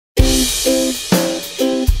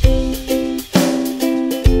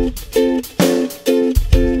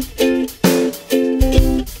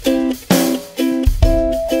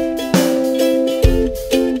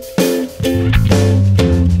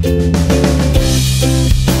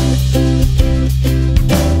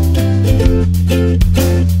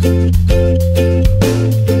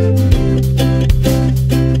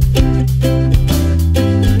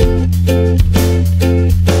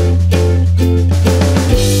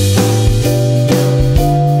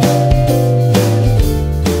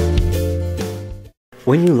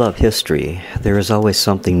love history, there is always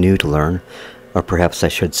something new to learn, or perhaps I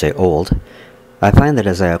should say old. I find that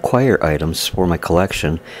as I acquire items for my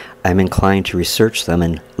collection, I'm inclined to research them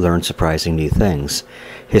and learn surprising new things.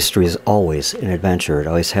 History is always an adventure. It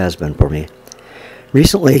always has been for me.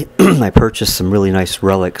 Recently, I purchased some really nice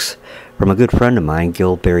relics from a good friend of mine,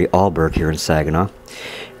 Gil Alburg, here in Saginaw.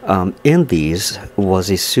 In these was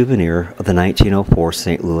a souvenir of the 1904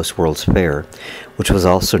 St. Louis World's Fair, which was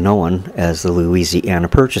also known as the Louisiana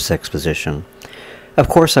Purchase Exposition. Of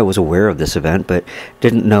course, I was aware of this event, but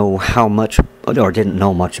didn't know much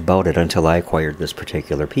about it until I acquired this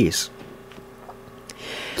particular piece.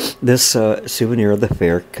 This souvenir of the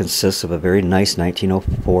fair consists of a very nice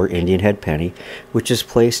 1904 Indian head penny, which is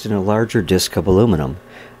placed in a larger disc of aluminum.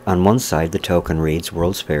 On one side, the token reads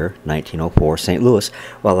World's Fair, 1904, St. Louis,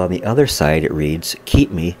 while on the other side it reads, Keep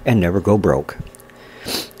Me and Never Go Broke.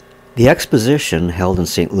 The exposition, held in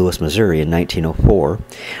St. Louis, Missouri in 1904,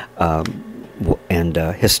 and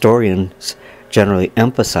historians generally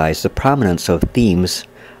emphasize the prominence of themes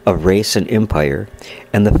of race and empire,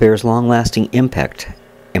 and the fair's long-lasting impact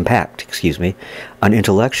on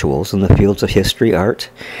intellectuals in the fields of history, art,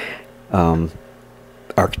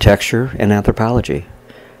 architecture, and anthropology.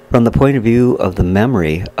 From the point of view of the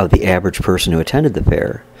memory of the average person who attended the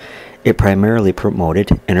fair, it primarily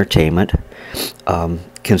promoted entertainment,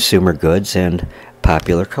 consumer goods, and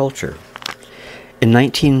popular culture. In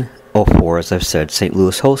 1904, as I've said, St.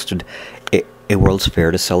 Louis hosted a World's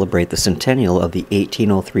Fair to celebrate the centennial of the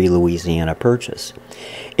 1803 Louisiana Purchase.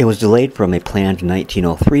 It was delayed from a planned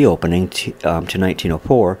 1903 opening to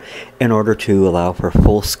 1904 in order to allow for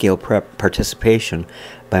full-scale participation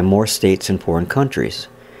by more states and foreign countries.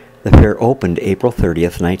 The fair opened April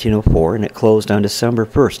 30th, 1904, and it closed on December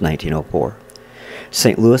 1st, 1904.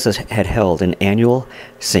 St. Louis had held an annual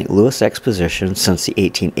St. Louis Exposition since the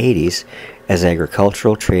 1880s as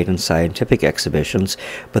agricultural, trade, and scientific exhibitions,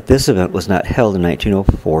 but this event was not held in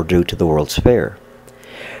 1904 due to the World's Fair.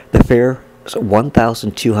 The fair's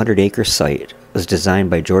 1,200-acre site was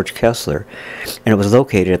designed by George Kessler, and it was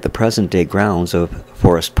located at the present-day grounds of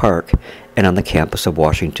Forest Park and on the campus of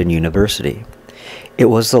Washington University. It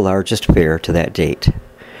was the largest fair to that date.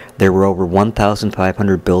 There were over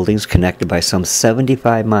 1,500 buildings connected by some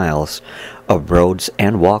 75 miles of roads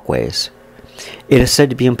and walkways. It is said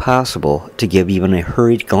to be impossible to give even a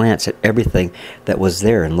hurried glance at everything that was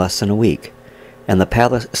there in less than a week, and the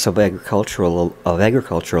Palace of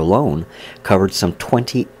Agriculture alone covered some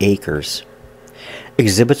 20 acres.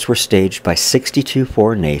 Exhibits were staged by 62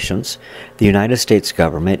 foreign nations, the United States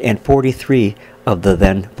government, and 43 of the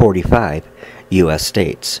then 45 U.S.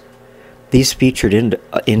 states. These featured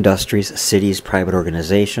industries, cities, private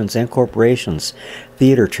organizations, and corporations,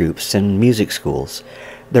 theater troupes, and music schools.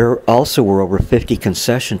 There also were over 50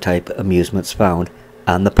 concession-type amusements found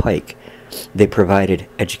on the pike. They provided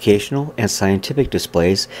educational and scientific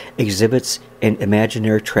displays, exhibits, and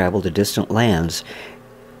imaginary travel to distant lands,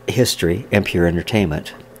 history, and pure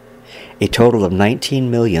entertainment. A total of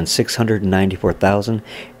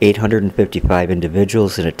 19,694,855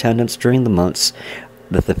 individuals in attendance during the months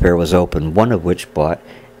that the fair was open, one of which bought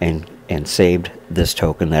and saved this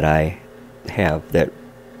token that I have that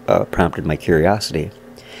prompted my curiosity.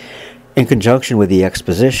 In conjunction with the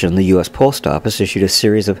exposition, the U.S. Post Office issued a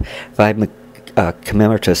series of 5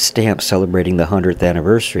 commemorative stamps celebrating the 100th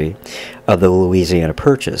anniversary of the Louisiana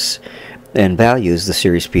Purchase. And values, the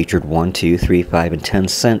series featured 1, 2, 3, 5, and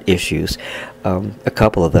 10-cent issues, a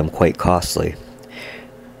couple of them quite costly.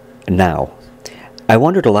 Now, I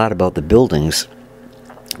wondered a lot about the buildings,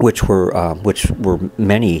 which were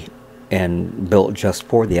many and built just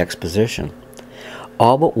for the exposition.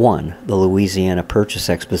 All but one, the Louisiana Purchase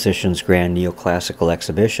Exposition's Grand Neoclassical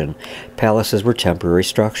Exhibition, palaces were temporary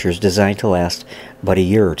structures designed to last but a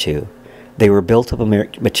year or two. They were built of a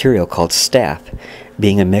material called staff,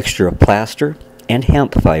 being a mixture of plaster and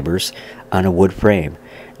hemp fibers on a wood frame.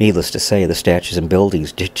 Needless to say, the statues and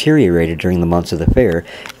buildings deteriorated during the months of the fair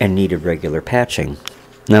and needed regular patching.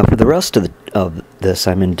 Now, for the rest of this,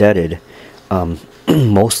 I'm indebted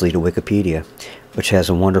mostly to Wikipedia, which has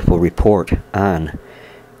a wonderful report on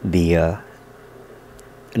the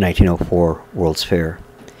 1904 World's Fair.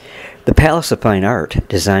 The Palace of Fine Art,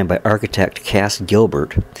 designed by architect Cass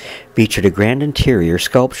Gilbert, featured a grand interior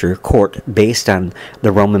sculpture court based on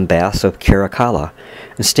the Roman baths of Caracalla,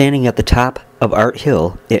 and standing at the top of Art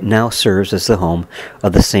Hill, it now serves as the home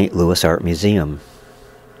of the St. Louis Art Museum.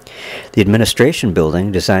 The administration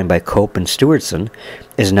building, designed by Cope and Stewardson,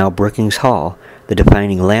 is now Brookings Hall, the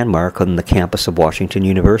defining landmark on the campus of Washington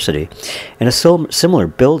University, and a similar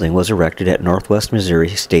building was erected at Northwest Missouri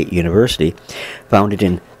State University, founded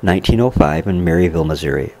in 1905 in Maryville,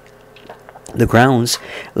 Missouri. The grounds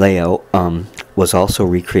layout was also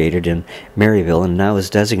recreated in Maryville and now is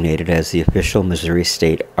designated as the official Missouri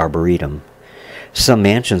State Arboretum. Some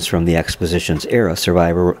mansions from the Exposition's era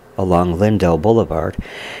survive along Lindell Boulevard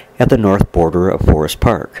at the north border of Forest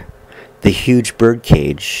Park. The huge bird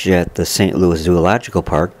cage at the St. Louis Zoological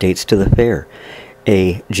Park dates to the fair.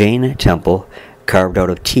 A Jain temple carved out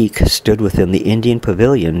of teak stood within the Indian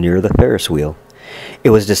pavilion near the Ferris wheel. It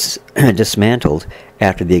was dismantled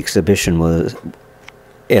after the exhibition was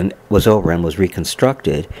over and was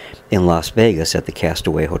reconstructed in Las Vegas at the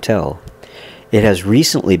Castaway Hotel. It has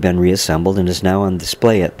recently been reassembled and is now on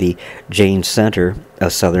display at the Jain Center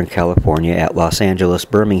of Southern California at Los Angeles,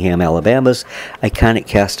 Birmingham, Alabama's iconic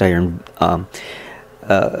cast iron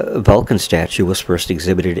Vulcan statue was first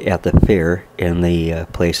exhibited at the fair in the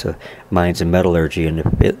place of Mines and Metallurgy, and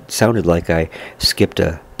if it sounded like I skipped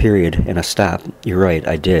a period and a stop, you're right,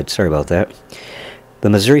 I did. Sorry about that. The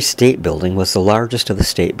Missouri State Building was the largest of the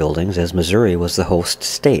state buildings, as Missouri was the host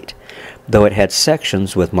state. Though it had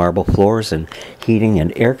sections with marble floors and heating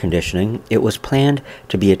and air conditioning, it was planned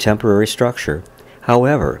to be a temporary structure.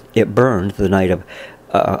 However, it burned the night of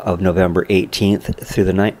November 18th through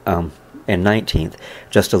the night and 19th,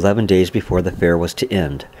 just 11 days before the fair was to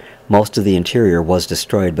end. Most of the interior was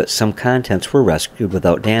destroyed, but some contents were rescued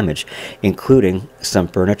without damage, including some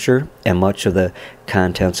furniture and much of the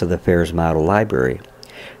contents of the fair's model library.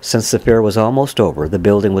 Since the fair was almost over, the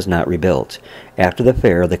building was not rebuilt. After the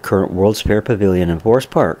fair, the current World's Fair Pavilion in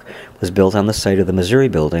Forest Park was built on the site of the Missouri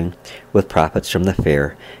Building with profits from the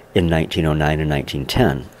fair in 1909 and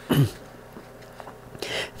 1910.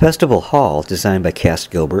 Festival Hall, designed by Cass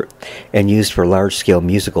Gilbert and used for large-scale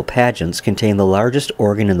musical pageants, contained the largest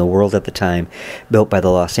organ in the world at the time, built by the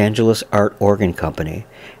Los Angeles Art Organ Company.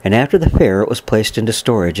 And after the fair, it was placed into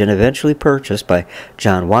storage and eventually purchased by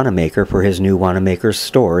John Wanamaker for his new Wanamaker's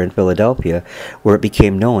store in Philadelphia, where it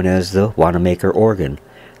became known as the Wanamaker organ.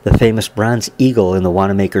 The famous bronze eagle in the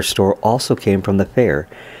Wanamaker store also came from the fair.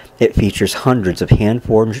 It features hundreds of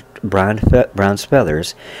hand-forged bronze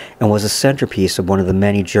feathers and was a centerpiece of one of the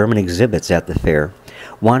many German exhibits at the fair.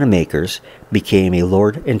 Wanamaker's became a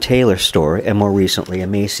Lord & Taylor store and more recently a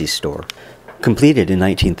Macy's store. Completed in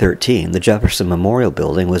 1913, the Jefferson Memorial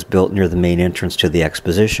Building was built near the main entrance to the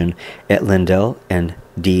Exposition at Lindell and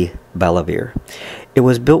D. Bellevere. It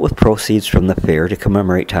was built with proceeds from the fair to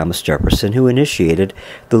commemorate Thomas Jefferson, who initiated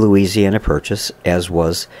the Louisiana Purchase, as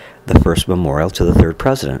was the first memorial to the third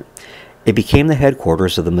president. It became the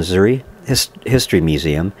headquarters of the Missouri History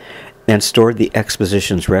Museum and stored the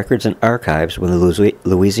Exposition's records and archives when the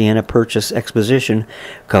Louisiana Purchase Exposition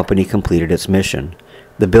Company completed its mission.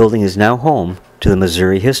 The building is now home to the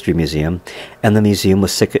Missouri History Museum, and the museum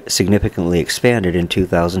was significantly expanded in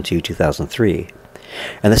 2002-2003.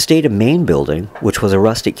 And the State of Maine building, which was a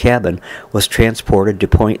rustic cabin, was transported to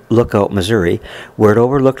Point Lookout, Missouri, where it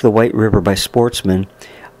overlooked the White River by sportsmen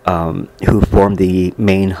who formed the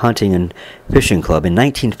Maine Hunting and Fishing Club. In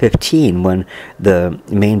 1915, when the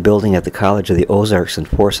main building at the College of the Ozarks in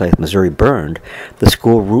Forsyth, Missouri burned, the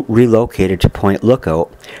school relocated to Point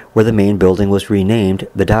Lookout, where the main building was renamed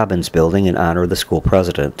the Dobbins Building in honor of the school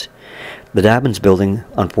president. The Dobbins Building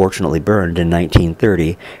unfortunately burned in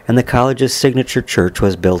 1930, and the college's signature church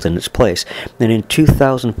was built in its place. And in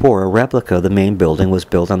 2004, a replica of the main building was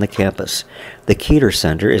built on the campus. The Keeter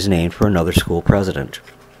Center is named for another school president.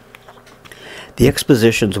 The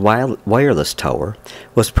Exposition's wireless tower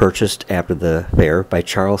was purchased after the fair by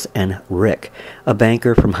Charles N. Rick, a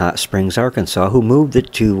banker from Hot Springs, Arkansas, who moved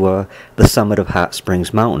it to the summit of Hot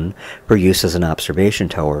Springs Mountain for use as an observation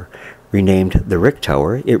tower. Renamed the Rick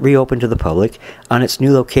Tower, it reopened to the public on its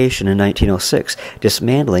new location in 1906.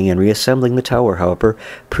 Dismantling and reassembling the tower, however,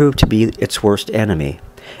 proved to be its worst enemy.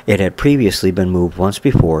 It had previously been moved once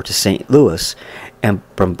before to St. Louis and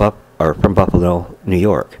from Buffalo, New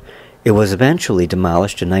York. It was eventually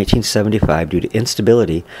demolished in 1975 due to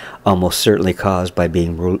instability, almost certainly caused by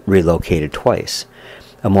being relocated twice.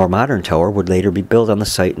 A more modern tower would later be built on the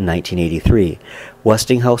site in 1983.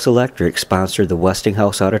 Westinghouse Electric sponsored the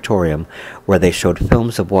Westinghouse Auditorium, where they showed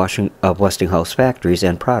films of Westinghouse factories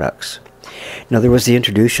and products. Now, there was the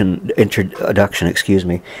introduction,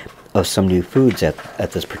 of some new foods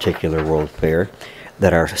at this particular World Fair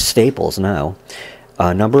that are staples now.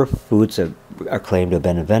 A number of foods have are claimed to have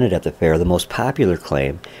been invented at the fair, the most popular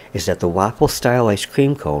claim is that the waffle-style ice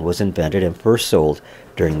cream cone was invented and first sold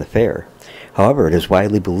during the fair. However, it is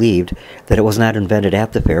widely believed that it was not invented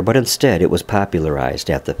at the fair, but instead it was popularized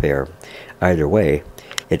at the fair. Either way,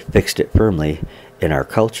 it fixed it firmly in our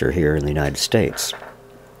culture here in the United States.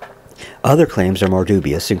 Other claims are more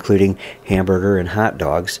dubious, including hamburger and hot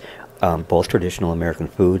dogs, both traditional American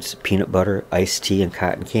foods, peanut butter, iced tea, and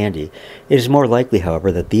cotton candy. It is more likely,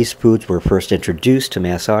 however, that these foods were first introduced to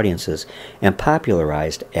mass audiences and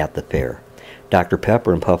popularized at the fair. Dr.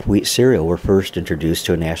 Pepper and puffed wheat cereal were first introduced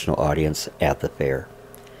to a national audience at the fair.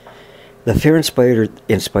 The fair inspired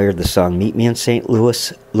the song Meet Me in St.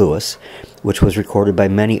 Louis, which was recorded by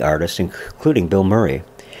many artists, including Bill Murray.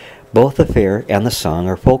 Both the fair and the song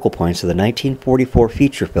are focal points of the 1944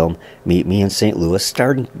 feature film Meet Me in St. Louis,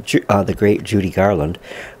 starring the great Judy Garland,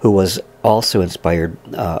 who was also inspired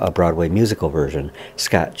a Broadway musical version.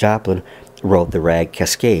 Scott Joplin wrote the rag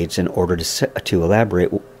Cascades in order to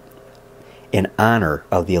elaborate in honor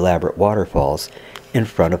of the elaborate waterfalls in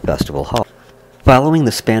front of Festival Hall. Following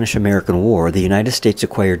the Spanish-American War, the United States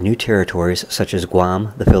acquired new territories such as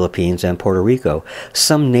Guam, the Philippines, and Puerto Rico.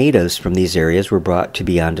 Some natives from these areas were brought to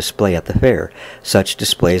be on display at the fair. Such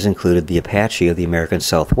displays included the Apache of the American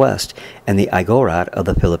Southwest and the Igorot of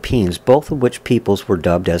the Philippines, both of which peoples were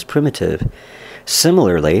dubbed as primitive.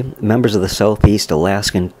 Similarly, members of the Southeast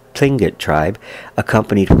Alaskan Tlingit tribe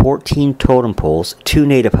accompanied 14 totem poles, 2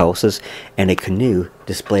 native houses, and a canoe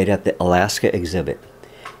displayed at the Alaska exhibit.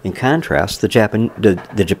 In contrast, the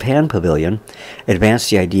Japan Pavilion advanced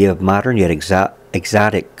the idea of modern yet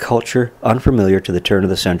exotic culture unfamiliar to the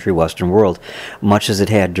turn-of-the-century Western world, much as it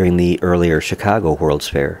had during the earlier Chicago World's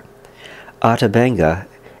Fair. Atabenga,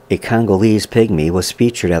 a Congolese pygmy, was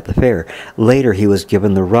featured at the fair. Later, he was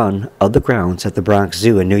given the run of the grounds at the Bronx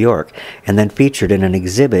Zoo in New York, and then featured in an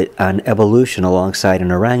exhibit on evolution alongside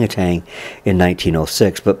an orangutan in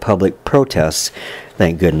 1906, but public protests,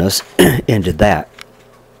 thank goodness, ended that.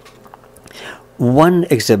 One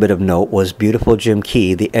exhibit of note was Beautiful Jim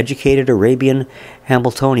Key, the educated Arabian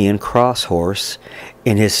Hamiltonian cross horse,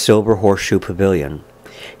 in his silver horseshoe pavilion.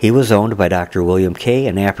 He was owned by Dr. William Kay,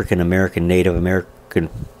 an African-American Native American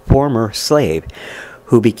former slave,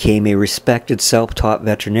 who became a respected self-taught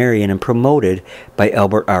veterinarian and promoted by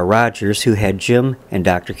Albert R. Rogers, who had Jim and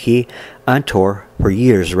Dr. Key on tour for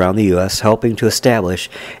years around the U.S., helping to establish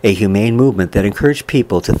a humane movement that encouraged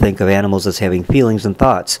people to think of animals as having feelings and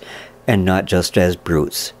thoughts, and not just as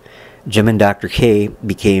brutes. Jim and Dr. K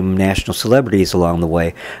became national celebrities along the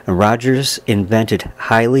way, and Rogers invented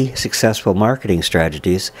highly successful marketing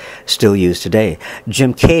strategies still used today.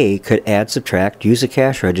 Jim K could add, subtract, use a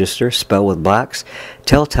cash register, spell with blocks,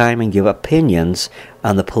 tell time, and give opinions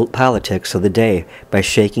on the politics of the day by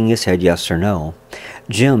shaking his head yes or no.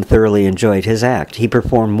 Jim thoroughly enjoyed his act. He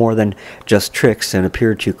performed more than just tricks and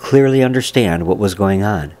appeared to clearly understand what was going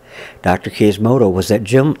on. Dr. K's motto was that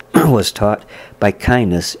Jim was taught by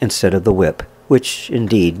kindness instead of the whip, which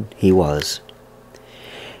indeed he was.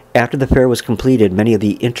 After the fair was completed, many of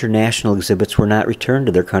the international exhibits were not returned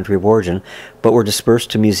to their country of origin, but were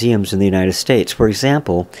dispersed to museums in the United States. For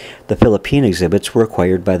example, the Philippine exhibits were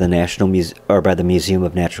acquired by the Museum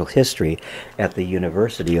of Natural History at the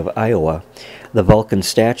University of Iowa. The Vulcan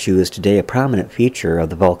statue is today a prominent feature of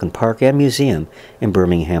the Vulcan Park and Museum in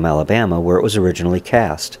Birmingham, Alabama, where it was originally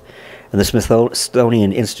cast. And the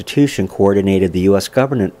Smithsonian Institution coordinated the U.S.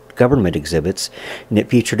 government exhibits, and it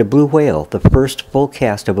featured a blue whale, the first full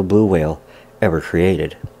cast of a blue whale ever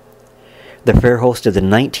created. The fair hosted the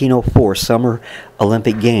 1904 Summer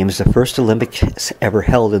Olympic Games, the first Olympics ever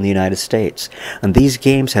held in the United States. And these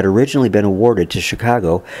games had originally been awarded to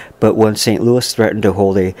Chicago, but when St. Louis threatened to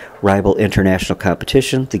hold a rival international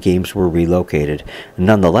competition, the games were relocated.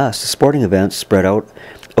 Nonetheless, the sporting events spread out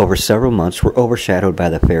over several months were overshadowed by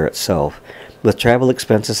the fair itself. With travel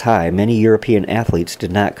expenses high, many European athletes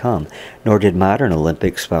did not come, nor did modern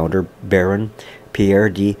Olympics founder Baron Pierre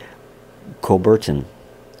de Coubertin.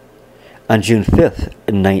 On June 5,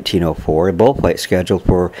 1904, a bullfight scheduled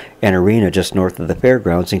for an arena just north of the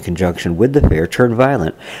fairgrounds in conjunction with the fair turned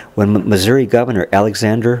violent when Missouri Governor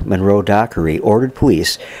Alexander Monroe Dockery ordered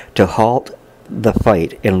police to halt the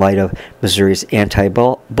fight in light of Missouri's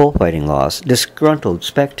anti-bullfighting laws. Disgruntled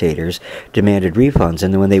spectators demanded refunds,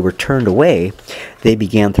 and when they were turned away, they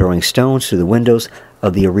began throwing stones through the windows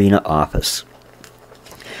of the arena office.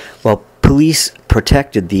 While police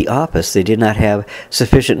protected the office, they did not have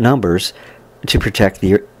sufficient numbers to protect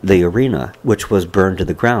the arena, which was burned to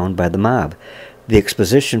the ground by the mob. The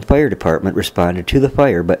Exposition Fire Department responded to the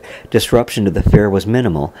fire, but disruption to the fair was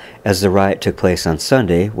minimal, as the riot took place on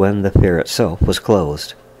Sunday when the fair itself was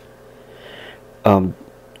closed.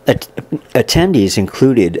 Attendees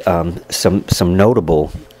included some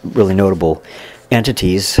really notable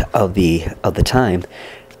entities of the time.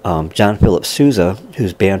 John Philip Sousa,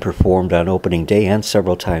 whose band performed on opening day and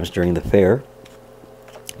several times during the fair.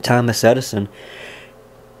 Thomas Edison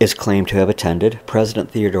is claimed to have attended. President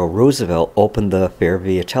Theodore Roosevelt opened the fair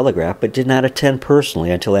via telegraph, but did not attend personally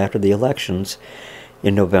until after the elections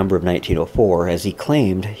in November of 1904, as he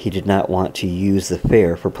claimed he did not want to use the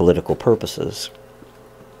fair for political purposes.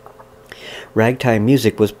 Ragtime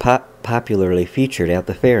music was popularly featured at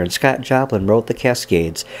the fair, and Scott Joplin wrote the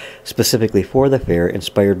Cascades specifically for the fair,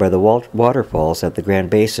 inspired by the waterfalls at the Grand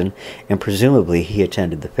Basin, and presumably he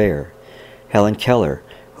attended the fair. Helen Keller,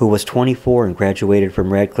 who was 24 and graduated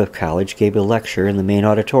from Radcliffe College, gave a lecture in the main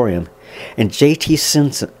auditorium, and J.T.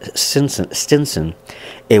 Stinson,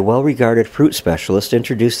 a well-regarded fruit specialist,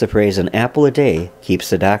 introduced the phrase, "An apple a day keeps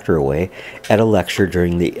the doctor away," at a lecture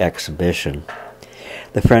during the exhibition.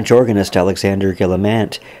 The French organist Alexandre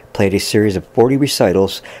Guillemant played a series of 40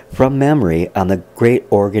 recitals from memory on the great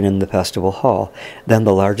organ in the festival hall, then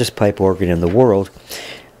the largest pipe organ in the world.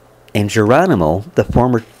 And Geronimo, the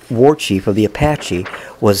former war chief of the Apache,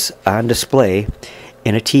 was on display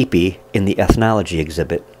in a teepee in the ethnology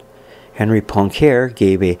exhibit. Henry Poincaré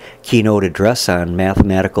gave a keynote address on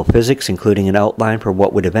mathematical physics, including an outline for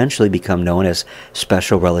what would eventually become known as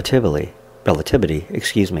special relativity.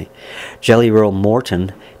 Jelly Roll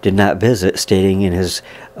Morton did not visit, stating in his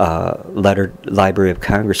Library of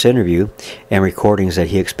Congress interview and recordings that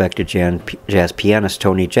he expected jazz pianist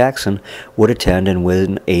Tony Jackson would attend and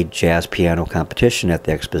win a jazz piano competition at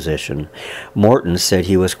the exposition. Morton said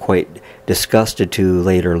he was quite disgusted to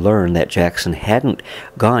later learn that Jackson hadn't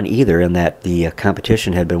gone either, and that the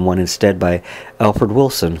competition had been won instead by Alfred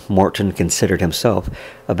Wilson. Morton considered himself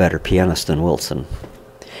a better pianist than Wilson.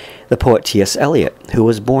 The poet T.S. Eliot, who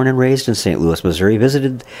was born and raised in St. Louis, Missouri,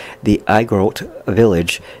 visited the Igrote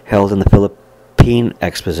village held in the Philippine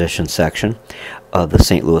Exposition section of the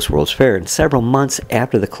St. Louis World's Fair. And several months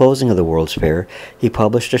after the closing of the World's Fair, he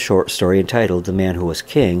published a short story entitled "The Man Who Was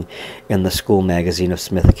King" in the school magazine of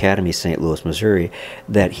Smith Academy, St. Louis, Missouri,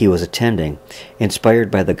 that he was attending.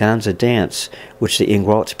 Inspired by the Gonza dance, which the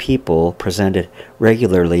Igrote people presented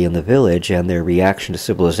regularly in the village, and their reaction to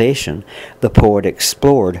civilization, the poet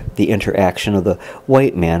explored the interaction of the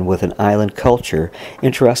white man with an island culture.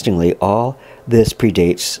 Interestingly, all this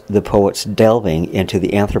predates the poet's delving into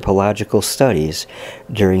the anthropological studies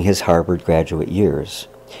during his Harvard graduate years.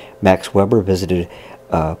 Max Weber visited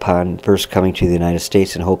upon first coming to the United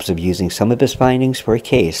States in hopes of using some of his findings for a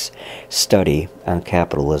case study on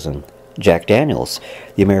capitalism. Jack Daniels,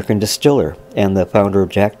 the American distiller and the founder of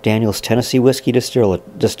Jack Daniels Tennessee Whiskey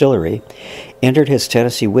Distillery, entered his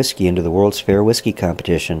Tennessee whiskey into the World's Fair Whiskey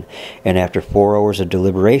Competition, and after 4 hours of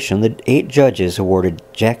deliberation, the 8 judges awarded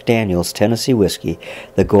Jack Daniels Tennessee Whiskey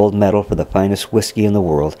the gold medal for the finest whiskey in the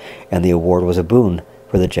world, and the award was a boon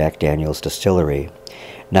for the Jack Daniels Distillery.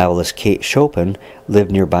 Novelist Kate Chopin lived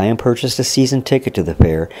nearby and purchased a season ticket to the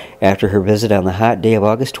fair. After her visit on the hot day of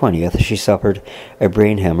August 20th, she suffered a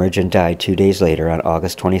brain hemorrhage and died 2 days later on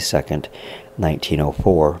August 22nd,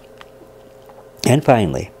 1904. And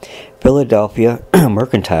finally, Philadelphia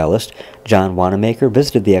mercantilist John Wanamaker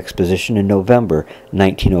visited the exposition in November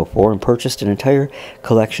 1904 and purchased an entire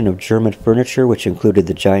collection of German furniture, which included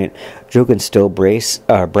the giant Jugendstil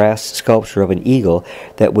brass sculpture of an eagle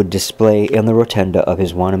that would display in the rotunda of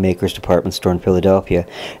his Wanamaker's department store in Philadelphia.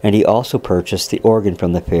 And he also purchased the organ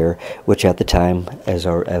from the fair, which at the time, as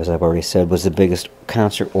I've already said, was the biggest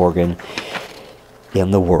concert organ in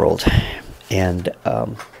the world. And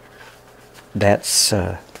that's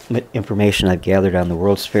information I've gathered on the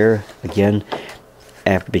World's Fair, again,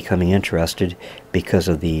 after becoming interested because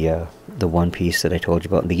of the one piece that I told you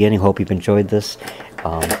about in the beginning. Hope you've enjoyed this,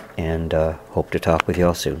 and hope to talk with you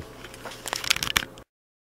all soon.